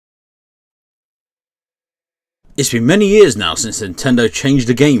It's been many years now since Nintendo changed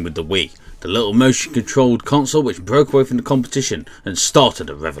the game with the Wii, the little motion controlled console which broke away from the competition and started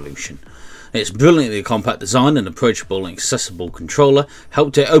a revolution. Its brilliantly compact design and approachable and accessible controller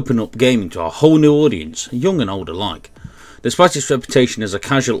helped it open up gaming to a whole new audience, young and old alike. Despite its reputation as a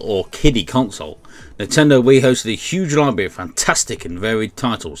casual or kiddie console, Nintendo Wii hosted a huge library of fantastic and varied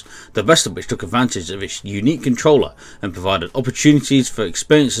titles, the best of which took advantage of its unique controller and provided opportunities for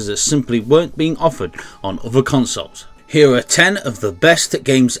experiences that simply weren't being offered on other consoles. Here are 10 of the best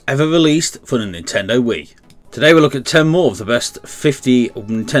games ever released for the Nintendo Wii. Today we'll look at 10 more of the best 50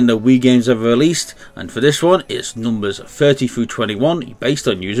 Nintendo Wii games ever released, and for this one it's numbers 30 through 21 based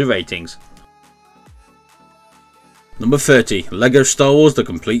on user ratings. Number 30, LEGO Star Wars The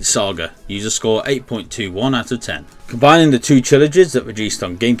Complete Saga, user score 8.21 out of 10. Combining the two trilogies that released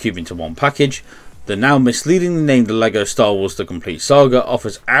on GameCube into one package, the now misleadingly named LEGO Star Wars The Complete Saga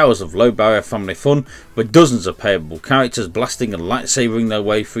offers hours of low barrier family fun with dozens of playable characters blasting and lightsabering their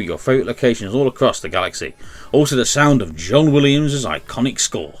way through your favourite locations all across the galaxy, all to the sound of John Williams' iconic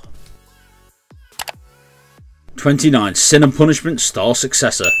score. 29, Sin and Punishment Star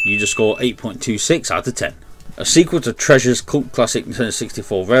Successor, user score 8.26 out of 10. A sequel to Treasure's cult classic Nintendo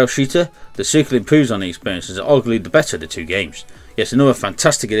 64 rail shooter, the sequel improves on the experience and is arguably the better of the two games. Yet another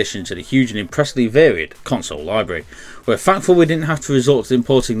fantastic addition to the huge and impressively varied console library. We're thankful we didn't have to resort to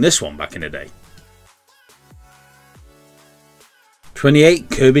importing this one back in the day. 28,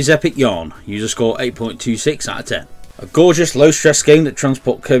 Kirby's Epic Yarn, user score 8.26 out of 10. A gorgeous low stress game that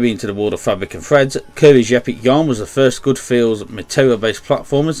transports Kirby into the world of fabric and threads, Kirby's Epic Yarn was the first good feels material based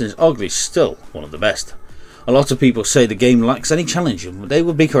platformers and is arguably still one of the best. A lot of people say the game lacks any challenge, and they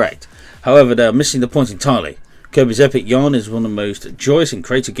would be correct. However, they are missing the point entirely. Kirby's Epic Yarn is one of the most joyous and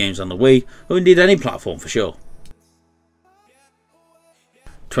creative games on the Wii, or indeed any platform for sure.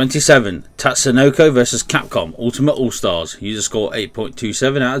 27, Tatsunoko vs Capcom Ultimate All-Stars, user score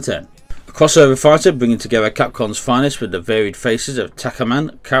 8.27 out of 10. A crossover fighter bringing together Capcom's finest with the varied faces of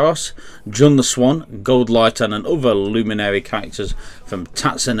Takaman, Karos, Jun the Swan, Gold Lightan and other luminary characters from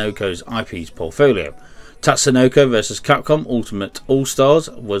Tatsunoko's IP's portfolio. Tatsunoko vs Capcom Ultimate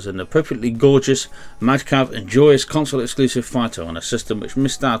All-Stars was an appropriately gorgeous, madcap and joyous console-exclusive fighter on a system which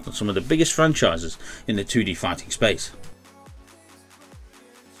missed out on some of the biggest franchises in the 2D fighting space.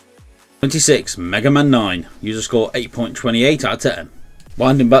 26, Mega Man 9, user score 8.28 out of 10.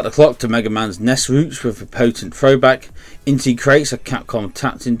 Winding back the clock to Mega Man's NES roots with a potent throwback, Inti creates a Capcom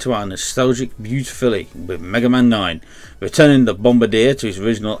tapped into our nostalgic beautifully with Mega Man 9, returning the Bombardier to his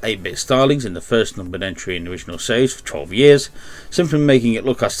original 8-bit stylings in the first numbered entry in the original series for 12 years. Simply making it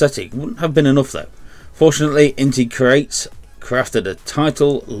look aesthetic wouldn't have been enough though. Fortunately, Inti creates crafted a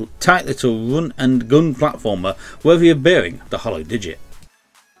tight little run and gun platformer worthy of bearing the hollow digit.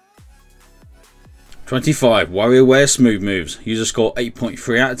 25, Warioware Smooth Moves, user score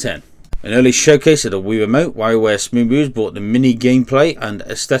 8.3 out of 10. An early showcase of the Wii Remote, Warioware Smooth Moves brought the mini gameplay and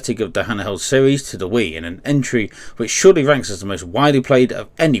aesthetic of the handheld series to the Wii in an entry which surely ranks as the most widely played of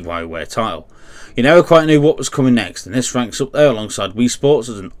any Warioware title. You never quite knew what was coming next, and this ranks up there alongside Wii Sports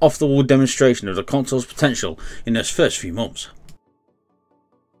as an off-the-wall demonstration of the console's potential in those first few months.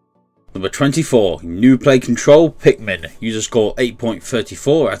 Number 24, New Play Control Pikmin, user score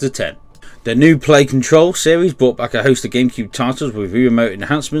 8.34 out of 10. The new Play Control series brought back a host of GameCube titles with remote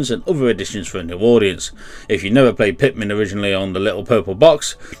enhancements and other additions for a new audience. If you never played Pikmin originally on the little purple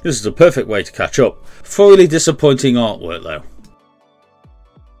box, this is the perfect way to catch up. Thoroughly disappointing artwork though.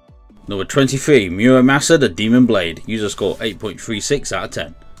 Number 23, Muramasa The Demon Blade, user score 8.36 out of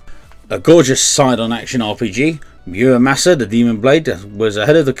 10. A gorgeous side-on action RPG, Muramasa The Demon Blade was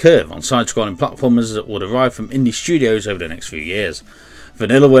ahead of the curve on side-scrolling platformers that would arrive from indie studios over the next few years.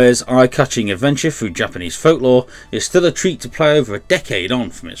 Vanillaware's eye-catching adventure through Japanese folklore is still a treat to play over a decade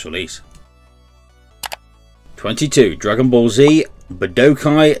on from its release. 22, Dragon Ball Z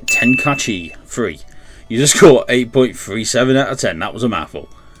Budokai Tenkaichi 3, user score 8.37 out of 10, that was a mouthful.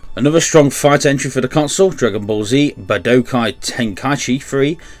 Another strong fight entry for the console, Dragon Ball Z Budokai Tenkaichi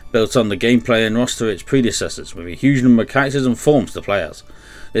 3 built on the gameplay and roster of its predecessors with a huge number of characters and forms to play as.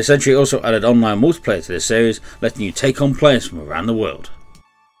 This entry also added online multiplayer to this series, letting you take on players from around the world.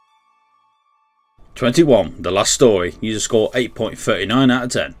 21, The Last Story, user score 8.39 out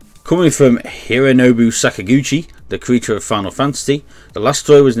of 10. Coming from Hironobu Sakaguchi, the creator of Final Fantasy, The Last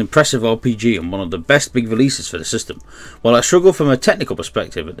Story was an impressive RPG and one of the best big releases for the system. While I struggled from a technical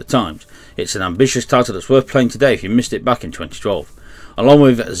perspective at the time, it's an ambitious title that's worth playing today if you missed it back in 2012. Along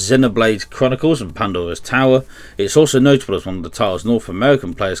with Xenoblade Chronicles and Pandora's Tower, it's also notable as one of the titles North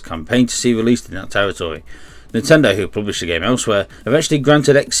American players campaigned to see released in that territory. Nintendo, who published the game elsewhere, eventually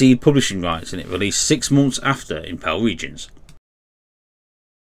granted Xseed publishing rights, and it released 6 months after in PAL regions.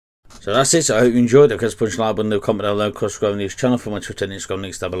 So that's it. So I hope you enjoyed it. Of course, punch the like button, comment down below, of course, subscribe to this channel for my Twitter and Instagram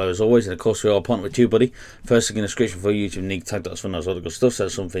links down below as always. And of course, we are partnered with TubeBuddy. First link in the description for YouTube, link, tag, that's fun, that's all the good stuff. So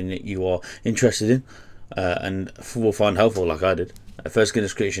that's something that you are interested in and will find helpful, like I did. First link in the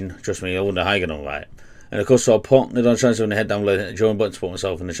description, trust me, I wonder how you're going to write it. And of course, so I'll partnered on the channel, so when you head down below, hit the join button, support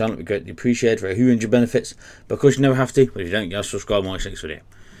myself and the channel. It'd be greatly appreciated for who and your benefits. But of course, you never have to, but if you don't, you have to subscribe and watch the next video.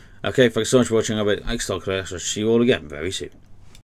 Okay, thanks so much for watching. I'll be next talk. I'll see you all again very soon.